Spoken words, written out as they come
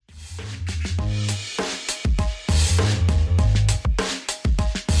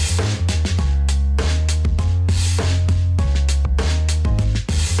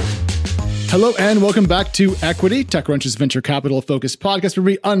Hello and welcome back to Equity, TechCrunch's venture capital-focused podcast where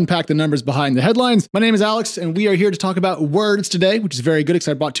we unpack the numbers behind the headlines. My name is Alex, and we are here to talk about words today, which is very good because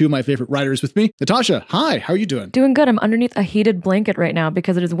I brought two of my favorite writers with me. Natasha, hi, how are you doing? Doing good. I'm underneath a heated blanket right now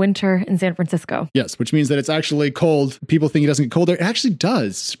because it is winter in San Francisco. Yes, which means that it's actually cold. People think it doesn't get cold there. It actually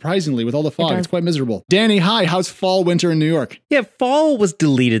does, surprisingly, with all the fog. It's quite miserable. Danny, hi, how's fall, winter in New York? Yeah, fall was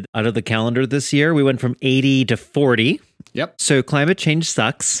deleted out of the calendar this year. We went from 80 to 40. Yep. So climate change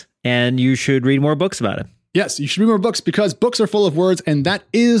sucks. And you should read more books about it. Yes, you should read more books because books are full of words, and that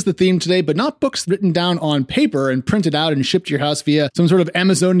is the theme today, but not books written down on paper and printed out and shipped to your house via some sort of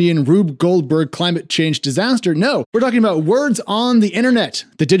Amazonian Rube Goldberg climate change disaster. No, we're talking about words on the internet,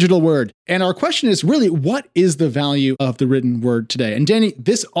 the digital word. And our question is really, what is the value of the written word today? And Danny,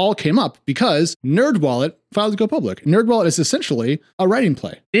 this all came up because NerdWallet filed to go public. NerdWallet is essentially a writing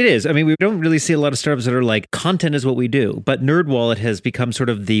play. It is. I mean, we don't really see a lot of startups that are like, content is what we do. But NerdWallet has become sort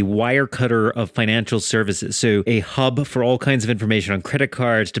of the wire cutter of financial services. So a hub for all kinds of information on credit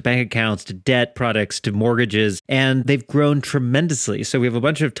cards, to bank accounts, to debt products, to mortgages. And they've grown tremendously. So we have a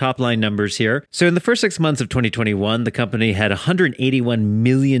bunch of top line numbers here. So in the first 6 months of 2021, the company had $181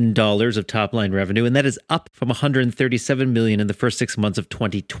 million of top line revenue. And that is up from $137 million in the first 6 months of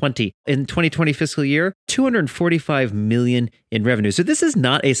 2020. In 2020 fiscal year, $245 million in revenue. So this is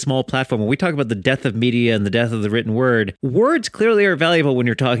not a small platform. When we talk about the death of media and the death of the written word, words clearly are valuable when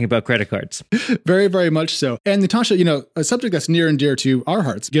you're talking about credit cards. Very, very much so. And Natasha, you know, a subject that's near and dear to our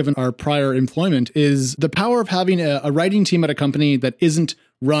hearts, given our prior employment, is the power of having a writing team at a company that isn't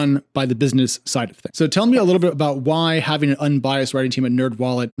run by the business side of things. So tell me a little bit about why having an unbiased writing team at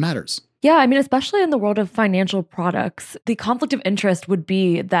NerdWallet matters. Yeah, I mean, especially in the world of financial products, the conflict of interest would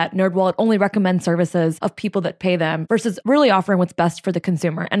be that NerdWallet only recommends services of people that pay them versus really offering what's best for the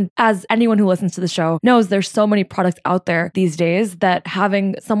consumer. And as anyone who listens to the show knows, there's so many products out there these days that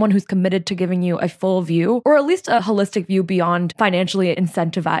having someone who's committed to giving you a full view, or at least a holistic view beyond financially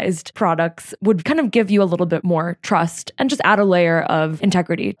incentivized products, would kind of give you a little bit more trust and just add a layer of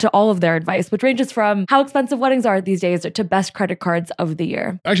integrity to all of their advice, which ranges from how expensive weddings are these days to best credit cards of the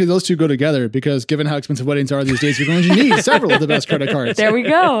year. Actually, those two go together because given how expensive weddings are these days, you're going to need several of the best credit cards. There we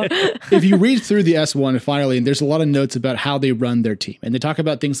go. If you read through the S1 filing, there's a lot of notes about how they run their team. And they talk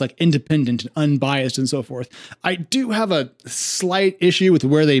about things like independent and unbiased and so forth. I do have a slight issue with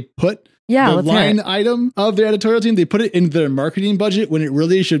where they put the line item of their editorial team. They put it in their marketing budget when it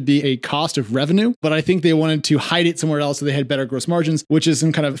really should be a cost of revenue. But I think they wanted to hide it somewhere else so they had better gross margins, which is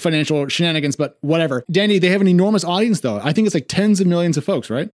some kind of financial shenanigans, but whatever. Danny, they have an enormous audience though. I think it's like tens of millions of folks,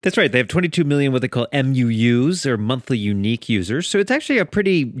 right? That's right. They have 22 million what they call MUUs, or monthly unique users. So it's actually a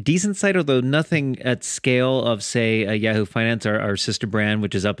pretty decent site, although nothing at scale of, say, Yahoo Finance, our sister brand,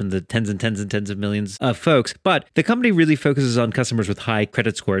 which is up in the tens and tens and tens of millions of folks. But the company really focuses on customers with high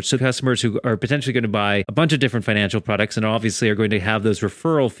credit scores. So customers who are potentially going to buy a bunch of different financial products and obviously are going to have those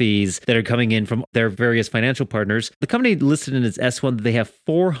referral fees that are coming in from their various financial partners. The company listed in its S1 that they have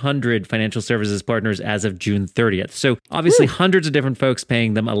 400 financial services partners as of June 30th. So obviously hundreds of different folks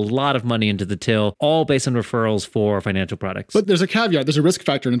paying them a lot of money into the till, all based on referrals for financial products. But there's a caveat, there's a risk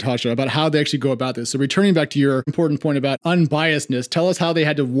factor, Natasha, about how they actually go about this. So returning back to your important point about unbiasedness, tell us how they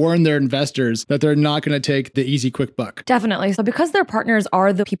had to warn their investors that they're not going to take the easy, quick buck. Definitely. So because their partners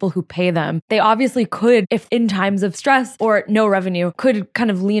are the people who pay them, they obviously could, if in times of stress or no revenue, could kind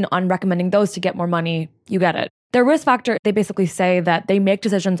of lean on recommending those to get more money. You get it. Their risk factor, they basically say that they make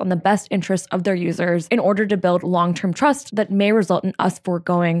decisions on the best interests of their users in order to build long-term trust that may result in us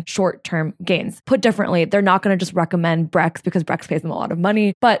foregoing short-term gains. Put differently, they're not going to just recommend Brex because Brex pays them a lot of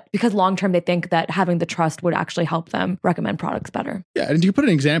money, but because long-term they think that having the trust would actually help them recommend products better. Yeah, and you put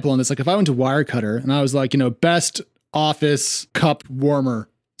an example on this, like if I went to Wirecutter and I was like, best office cup warmer,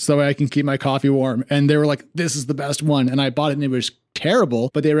 so I can keep my coffee warm. And they were like, this is the best one. And I bought it and it was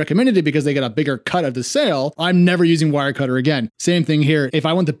terrible, but they recommended it because they got a bigger cut of the sale. I'm never using Wirecutter again. Same thing here. If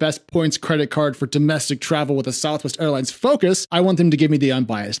I want the best points credit card for domestic travel with a Southwest Airlines focus, I want them to give me the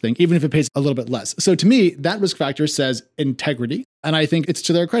unbiased thing, even if it pays a little bit less. So to me, that risk factor says integrity. And I think it's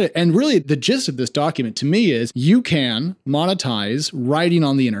to their credit. And really the gist of this document to me is you can monetize writing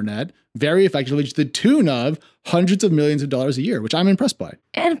on the internet very effectively to the tune of hundreds of millions of dollars a year, which I'm impressed by.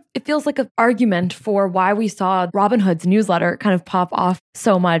 And it feels like an argument for why we saw Robinhood's newsletter kind of pop off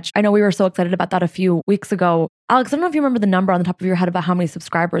so much. I know we were so excited about that a few weeks ago. Alex, I don't know if you remember the number on the top of your head about how many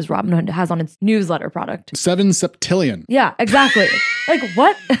subscribers Robinhood has on its newsletter product. 7 septillion. Yeah, exactly. Like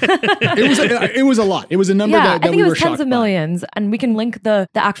what? It was a lot. It was a number that I think we it were was tens shocked of by. millions, and we can link the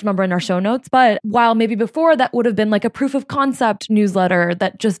actual number in our show notes. But while maybe before that would have been like a proof of concept newsletter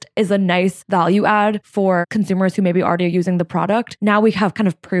that just is a nice value add for consumers who maybe already are using the product, now we have kind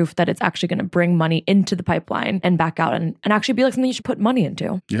of proof that it's actually going to bring money into the pipeline and back out and actually be like something you should put money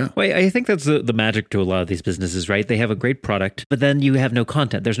into. Yeah. Well, I think that's the magic to a lot of these businesses, right? They have a great product, but then you have no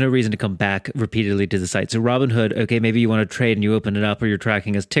content. There's no reason to come back repeatedly to the site. So Robinhood, okay, maybe you want to trade and you open it up or you're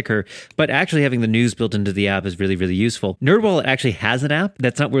tracking as ticker, but actually having the news built into the app is really, really useful. NerdWallet actually has an app.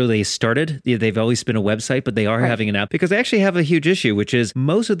 That's not where they started. They've always been a website, but they are having an app because they actually have a huge issue, which is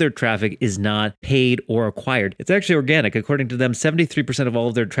most of their traffic is not paid or acquired. It's actually organic. According to them, 73% of all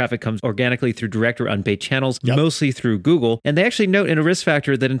of their traffic comes organically through direct or unpaid channels, mostly through Google. And they actually note in a risk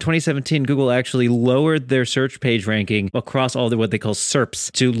factor that in 2017, Google actually lowered their search page ranking across all the what they call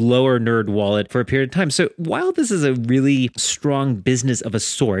SERPs to lower NerdWallet for a period of time. So while this is a really strong business of a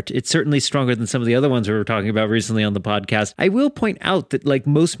sort, it's certainly stronger than some of the other ones we were talking about recently on the podcast. I will point out that like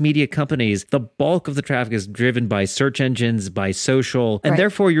most media companies, the bulk of the traffic is driven by search engines, by social, and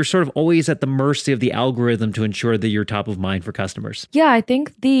therefore you're sort of always at the mercy of the algorithm to ensure that you're top of mind for customers. Yeah, I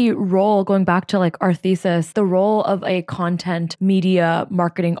think the role, going back to like our thesis, the role of a content media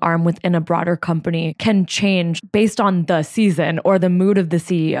marketing arm within a broader company can change based on the season or the mood of the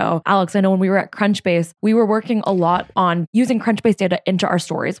CEO. Alex, I know when we were at Crunchbase, we were working a lot on using Crunchbase data into our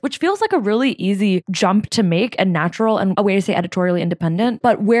stories, which feels like a really easy jump to make and natural and a way to say editorially independent.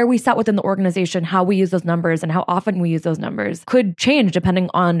 But where we sat within the organization, how we use those numbers and how often we use those numbers could change depending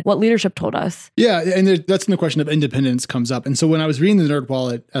on what leadership told us. Yeah, and that's when the question of independence comes up. And so when I was reading the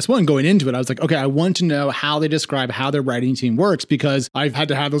NerdWallet S1 going into it, I was like, okay, I want to know how they describe how their writing team works because I've had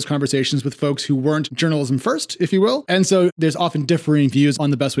to have those conversations with folks who weren't journalism first, if you will. And so there's often differing views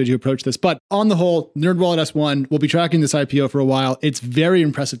on the best way to approach this. But on the whole, NerdWallet S1 will be tracking this IPO for a while. It's very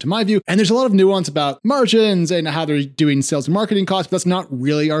impressive to my view. And there's a lot of nuance about margins and how they're doing sales and marketing costs. But that's not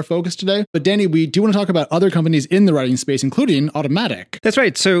really our focus today. But Danny, we do want to talk about other companies in the writing space, including Automattic. That's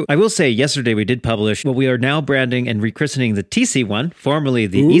right. So I will say yesterday we did publish what we are now branding and rechristening the TC1, formerly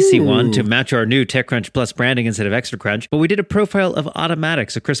the EC1, to match our new TechCrunch Plus branding instead of Extra Crunch. But we did a profile of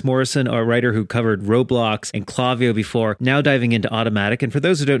Automattic. So Chris Morrison, our writer who covered Roblox and Klaviyo before, now diving into Automattic. And for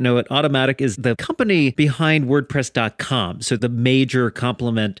those who don't know it, Automattic is the company behind WordPress.com. So the major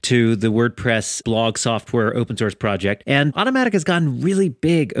complement to the WordPress blog software open source project. And Automattic has gotten really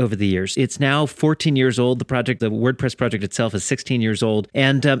big over the years. It's now 14 years old. The WordPress project itself is 16 years old.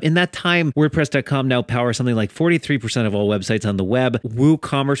 And in that time, WordPress.com now powers something like 43% of all websites on the web.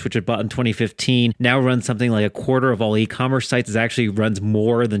 WooCommerce, which it bought in 2015, now runs something like a quarter of all e-commerce sites. It actually runs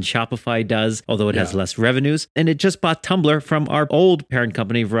more than Shopify does, although it has less revenues. And it just bought Tumblr from our old parent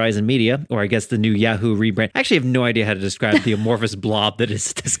company, Verizon Media, or I guess the new Yahoo rebrand. I actually have no idea how to describe the amorphous blob that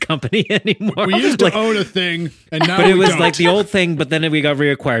is this company anymore. We used to own a thing, and now but it was don't. like the old thing, but then we got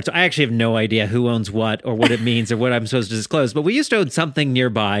reacquired. So I actually have no idea who owns what or what it means or what I'm supposed to disclose. But we used to own something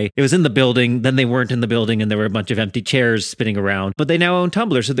nearby. It was in the building. Then they weren't in the building and there were a bunch of empty chairs spinning around. But they now own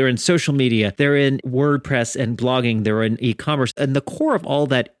Tumblr. So they're in social media. They're in WordPress and blogging. They're in e-commerce. And the core of all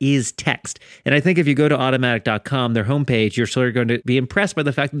that is text. And I think if you go to Automattic.com, their homepage, you're sort of going to be impressed by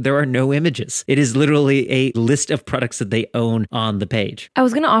the fact that there are no images. It is literally a list of products that they own on the page. I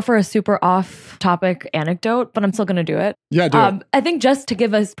was going to offer a super off-topic anecdote, but I'm still going to do it. Yeah, do it. I think just to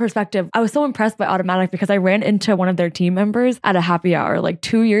give us perspective, I was so impressed by Automattic because I ran into one of their team members at a happy hour like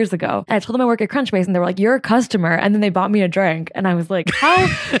 2 years ago. And I told them I work at Crunchbase and they were like, "You're a customer." And then they bought me a drink. And I was like, how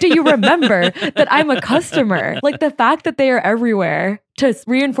do you remember that I'm a customer? Like the fact that they are everywhere. To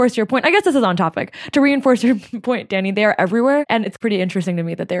reinforce your point, I guess this is on topic. To reinforce your point, Danny, they are everywhere. And it's pretty interesting to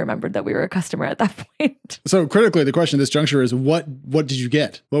me that they remembered that we were a customer at that point. So critically, the question at this juncture is what did you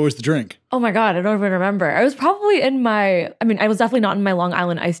get? What was the drink? Oh my God, I don't even remember. I was probably I was definitely not in my Long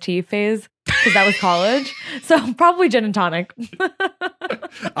Island iced tea phase because that was college. So probably gin and tonic.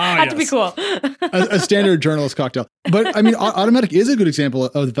 Had to be cool. a standard journalist cocktail. But I mean, Automattic is a good example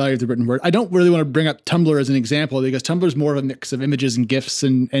of the value of the written word. I don't really want to bring up Tumblr as an example because Tumblr is more of a mix of images and GIFs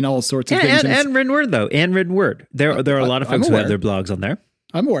and all sorts of things. And written word, though. And written word. There are a lot of folks who have their blogs on there.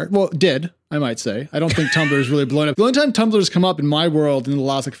 I'm aware. Well, I might say. I don't think Tumblr is really blown up. The only time Tumblr's come up in my world in the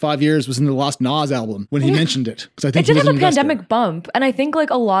last 5 years was in the last Nas album when he mentioned it. Because I think it did have a pandemic bump. And I think like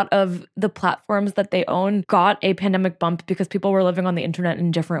a lot of the platforms that they own got a pandemic bump because people were living on the internet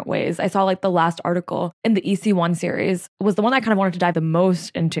in different ways. I saw like the last article in the EC1 series was the one I kind of wanted to dive the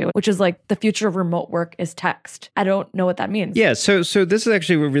most into, which is like the future of remote work is text. I don't know what that means. Yeah. So this is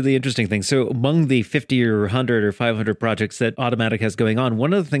actually a really interesting thing. So among the 50 or 100 or 500 projects that Automattic has going on,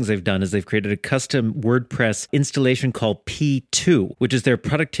 one of the things they've done is they've created created a custom WordPress installation called P2, which is their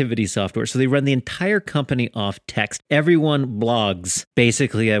productivity software. So they run the entire company off text. Everyone blogs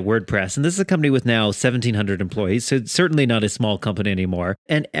basically at WordPress. And this is a company with now 1,700 employees. So it's certainly not a small company anymore.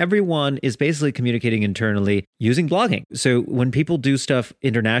 And everyone is basically communicating internally using blogging. So when people do stuff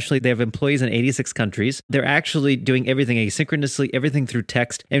internationally, they have employees in 86 countries. They're actually doing everything asynchronously, everything through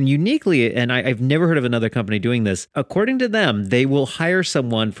text. And uniquely, and I've never heard of another company doing this, according to them, they will hire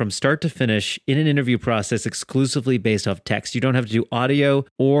someone from start to finish in an interview process exclusively based off text. You don't have to do audio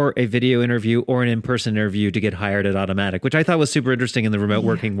or a video interview or an in-person interview to get hired at Automattic, which I thought was super interesting in the remote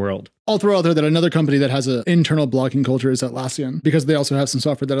working world. I'll throw out there that another company that has an internal blogging culture is Atlassian, because they also have some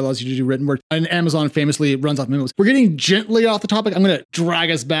software that allows you to do written word. And Amazon famously runs off memos. We're getting gently off the topic. I'm going to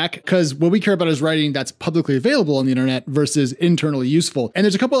drag us back because what we care about is writing that's publicly available on the internet versus internally useful. And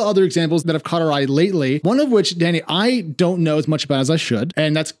there's a couple of other examples that have caught our eye lately. One of which, Danny, I don't know as much about as I should,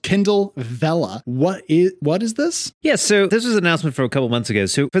 and that's Kindle Vella. What is this? Yeah, so this was an announcement from a couple months ago.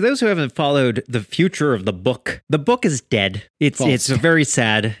 So for those who haven't followed the future of the book is dead. It's very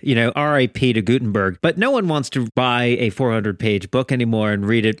sad, RIP to Gutenberg. But no one wants to buy a 400-page book anymore and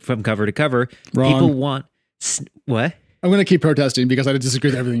read it from cover to cover. Wrong. People want what? I'm going to keep protesting because I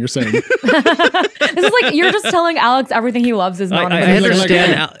disagree with everything you're saying. This is like you're just telling Alex everything he loves is not. I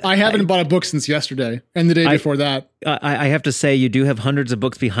understand. I haven't bought a book since yesterday and the day before that. I have to say, you do have hundreds of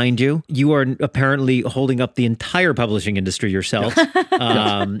books behind you. You are apparently holding up the entire publishing industry yourself.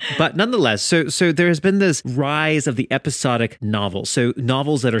 But nonetheless, so there has been this rise of the episodic novel. So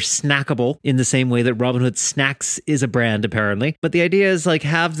novels that are snackable in the same way that Robinhood Snacks is a brand, apparently. But the idea is like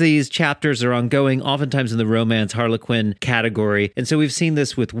have these chapters that are ongoing, oftentimes in the romance Harlequin category. And so we've seen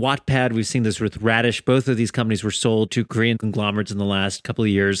this with Wattpad. We've seen this with Radish. Both of these companies were sold to Korean conglomerates in the last couple of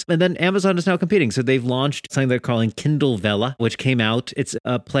years. And then Amazon is now competing. So they've launched something they're calling Kindle Vella, which came out. It's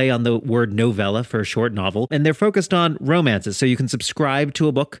a play on the word novella for a short novel. And they're focused on romances. So you can subscribe to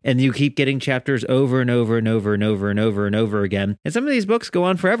a book and you keep getting chapters over and over and over and over and over and over again. And some of these books go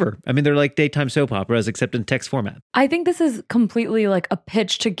on forever. I mean, they're like daytime soap operas, except in text format. I think this is completely like a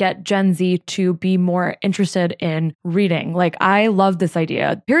pitch to get Gen Z to be more interested in reading. Like, I love this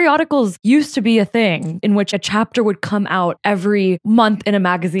idea. Periodicals used to be a thing in which a chapter would come out every month in a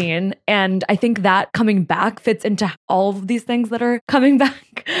magazine. And I think that coming back fits into all of these things that are coming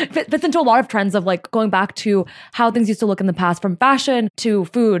back. Fits into a lot of trends of like going back to how things used to look in the past, from fashion to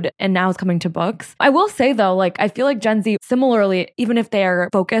food, and now it's coming to books. I will say though, like I feel like Gen Z, similarly, even if their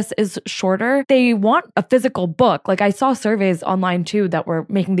focus is shorter, they want a physical book. Like I saw surveys online too that were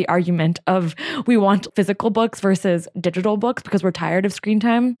making the argument of we want physical books versus digital books because we're tired of screen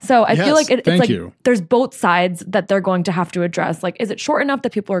time. So I feel like it's like there's both sides that they're going to have to address. Like, is it short enough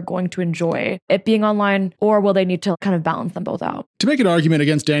that people are going to enjoy it being online, or will they need to kind of balance them both out? To make an argument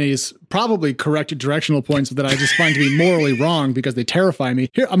against Danny's probably correct directional points that I just find to be morally wrong because they terrify me.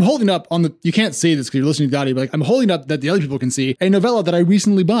 Here, I'm holding up on you can't see this because you're listening to the audio, but like I'm holding up that the other people can see a novella that I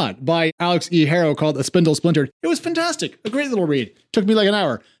recently bought by Alex E. Harrow called A Spindle Splintered. It was fantastic. A great little read. Took me like an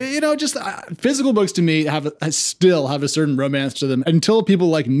hour. Just physical books to me still have a certain romance to them until people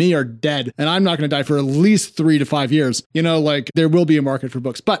like me are dead. And I'm not going to die for at least 3 to 5 years. There will be a market for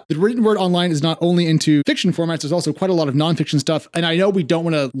books. But the written word online is not only into fiction formats, there's also quite a lot of nonfiction stuff. And I know we don't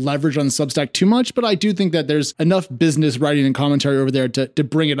want to leverage on Substack too much, but I do think that there's enough business writing and commentary over there to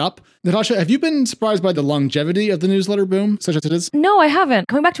bring it up. Natasha, have you been surprised by the longevity of the newsletter boom, such as it is? No, I haven't.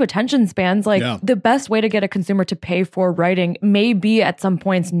 Coming back to attention spans, the best way to get a consumer to pay for writing may be at some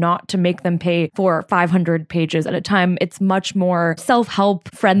points not to make them pay for 500 pages at a time. It's much more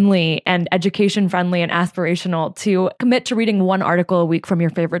self-help friendly and education friendly and aspirational to commit to reading one article a week from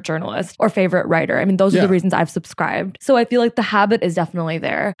your favorite journalist or favorite writer. I mean, those are the reasons I've subscribed. So I feel like the habit is definitely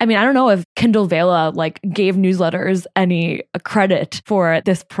there. I mean, I don't know if Kindle Vella gave newsletters any credit for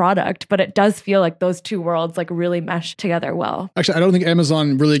this product, but it does feel like those two worlds really mesh together well. Actually, I don't think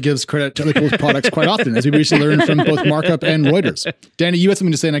Amazon really gives credit to other people's products quite often, as we recently learned from both Markup and Reuters. Danny, you had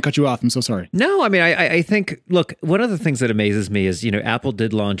something to say and I cut you off. I'm so sorry. No, I mean, I think, look, one of the things that amazes me is, Apple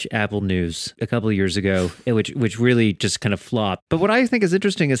did launch Apple News a couple of years ago, which really just kind of flopped. But what I think is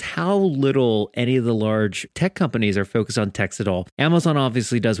interesting is how little any of the large tech companies are focused on text at all. Amazon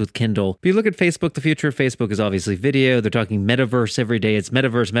obviously does with Kindle. But you look at Facebook, the future of Facebook is obviously video. They're talking metaverse every day. It's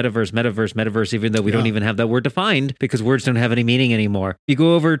metaverse, metaverse, metaverse, metaverse, even though we don't even have that word defined because words don't have any meaning anymore. You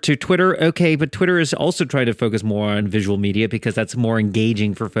go over to Twitter, okay, but Twitter is also trying to focus more on visual media because that's more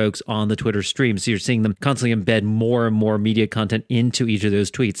engaging for folks on the Twitter stream. So you're seeing them constantly embed more and more media content into each of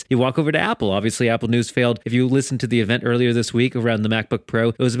those tweets. You walk over to Apple. Obviously, Apple News failed. If you listened to the event earlier this week around the MacBook Pro,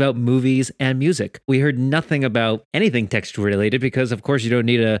 it was about movies and music. We heard nothing about anything text related. violated because, of course, you don't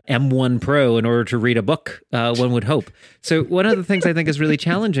need a M1 Pro in order to read a book, one would hope. So one of the things I think is really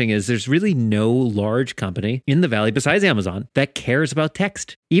challenging is there's really no large company in the Valley besides Amazon that cares about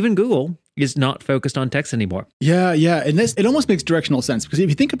text. Even Google is not focused on text anymore. Yeah. And it almost makes directional sense because if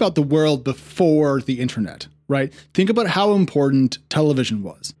you think about the world before the internet, right? Think about how important television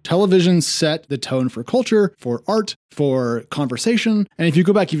was. Television set the tone for culture, for art, for conversation. And if you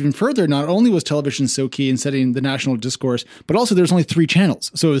go back even further, not only was television so key in setting the national discourse, but also there's only 3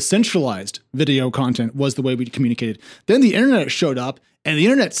 channels. So centralized video content was the way we communicated. Then the internet showed up. And the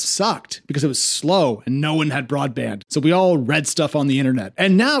internet sucked because it was slow and no one had broadband. So we all read stuff on the internet.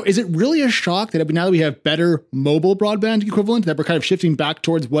 And now, is it really a shock that now that we have better mobile broadband equivalent, that we're kind of shifting back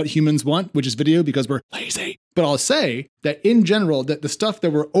towards what humans want, which is video because we're lazy? But I'll say that in general, that the stuff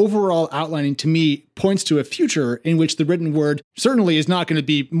that we're overall outlining to me points to a future in which the written word certainly is not going to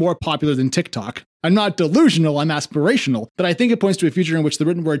be more popular than TikTok. I'm not delusional, I'm aspirational, but I think it points to a future in which the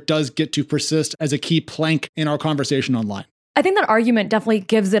written word does get to persist as a key plank in our conversation online. I think that argument definitely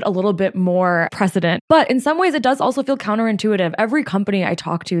gives it a little bit more precedent, but in some ways it does also feel counterintuitive. Every company I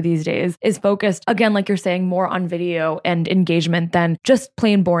talk to these days is focused, again, like you're saying, more on video and engagement than just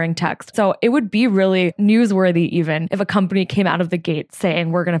plain boring text. So it would be really newsworthy even if a company came out of the gate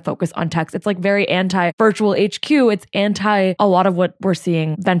saying we're going to focus on text. It's like very anti-virtual HQ. It's anti a lot of what we're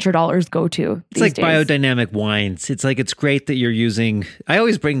seeing venture dollars go to these days. It's like biodynamic wines. It's like, it's great that you're using, I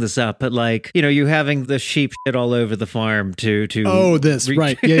always bring this up, but like, you're having the sheep shit all over the farm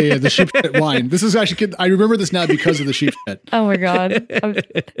right. Yeah. The sheep shit wine. This is actually, I remember this now because of the sheep shit. Oh my God.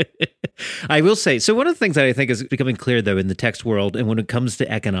 I will say, so one of the things that I think is becoming clear though in the text world and when it comes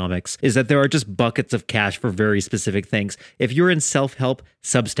to economics is that there are just buckets of cash for very specific things. If you're in self-help,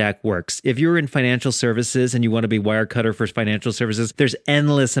 Substack works. If you're in financial services and you want to be Wirecutter for financial services, there's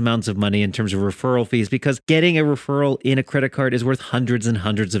endless amounts of money in terms of referral fees because getting a referral in a credit card is worth hundreds and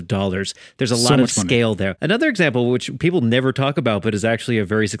hundreds of dollars. There's a lot of scale there. Another example, which people never talk about, but is actually a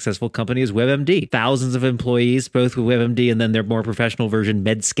very successful company, is WebMD. Thousands of employees, both with WebMD and then their more professional version,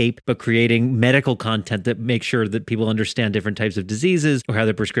 Medscape, but creating medical content that makes sure that people understand different types of diseases or how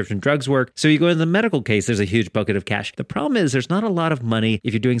their prescription drugs work. So you go in the medical case, there's a huge bucket of cash. The problem is there's not a lot of money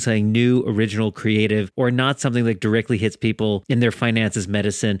if you're doing something new, original, creative, or not something that directly hits people in their finances,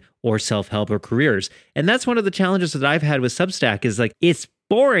 medicine, or self-help or careers. And that's one of the challenges that I've had with Substack is like, it's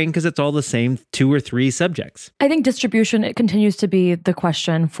boring because it's all the same 2 or 3 subjects. I think distribution, it continues to be the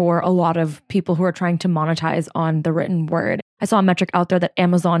question for a lot of people who are trying to monetize on the written word. I saw a metric out there that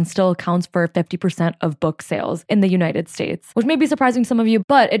Amazon still accounts for 50% of book sales in the United States, which may be surprising to some of you,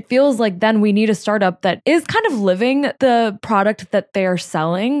 but it feels like then we need a startup that is kind of living the product that they're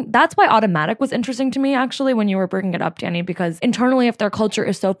selling. That's why Automatic was interesting to me, actually, when you were bringing it up, Danny, because internally, if their culture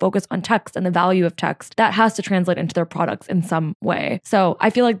is so focused on text and the value of text, that has to translate into their products in some way. So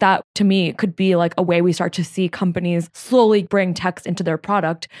I feel like that, to me, could be like a way we start to see companies slowly bring text into their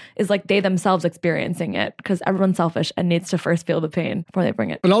product, is like they themselves experiencing it, because everyone's selfish and needs to first feel the pain before they bring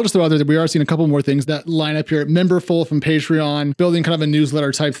it. And I'll just throw out there that we are seeing a couple more things that line up here. Memberful from Patreon, building kind of a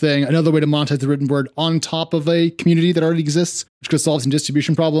newsletter type thing. Another way to monetize the written word on top of a community that already exists, which could solve some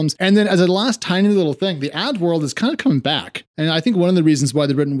distribution problems. And then as a last tiny little thing, the ad world is kind of coming back. And I think one of the reasons why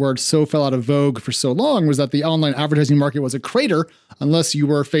the written word so fell out of vogue for so long was that the online advertising market was a crater unless you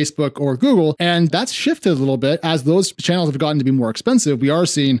were Facebook or Google. And that's shifted a little bit as those channels have gotten to be more expensive. We are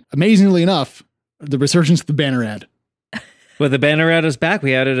seeing, amazingly enough, the resurgence of the banner ad. Well, the banner ad is back.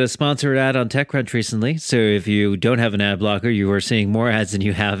 We added a sponsored ad on TechCrunch recently. So if you don't have an ad blocker, you are seeing more ads than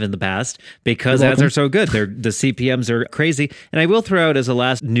you have in the past because ads are so good. The CPMs are crazy. And I will throw out as a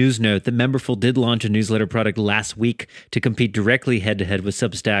last news note that Memberful did launch a newsletter product last week to compete directly head-to-head with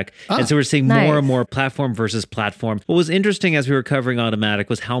Substack. And so we're seeing more and more platform versus platform. What was interesting as we were covering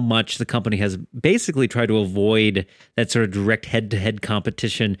Automatic was how much the company has basically tried to avoid that sort of direct head-to-head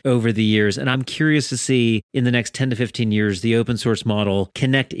competition over the years. And I'm curious to see in the next 10 to 15 years, the open source model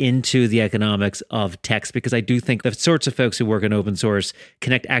connect into the economics of text, because I do think the sorts of folks who work in open source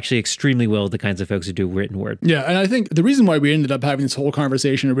connect actually extremely well with the kinds of folks who do written word. Yeah, and I think the reason why we ended up having this whole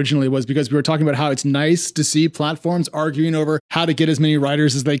conversation originally was because we were talking about how it's nice to see platforms arguing over how to get as many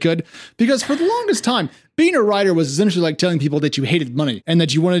writers as they could, because for the longest time, being a writer was essentially like telling people that you hated money and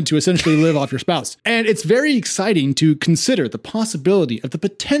that you wanted to essentially live off your spouse. And it's very exciting to consider the possibility of the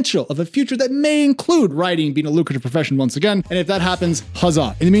potential of a future that may include writing being a lucrative profession once again. And if that happens,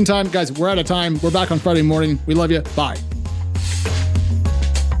 huzzah. In the meantime, guys, we're out of time. We're back on Friday morning. We love you. Bye.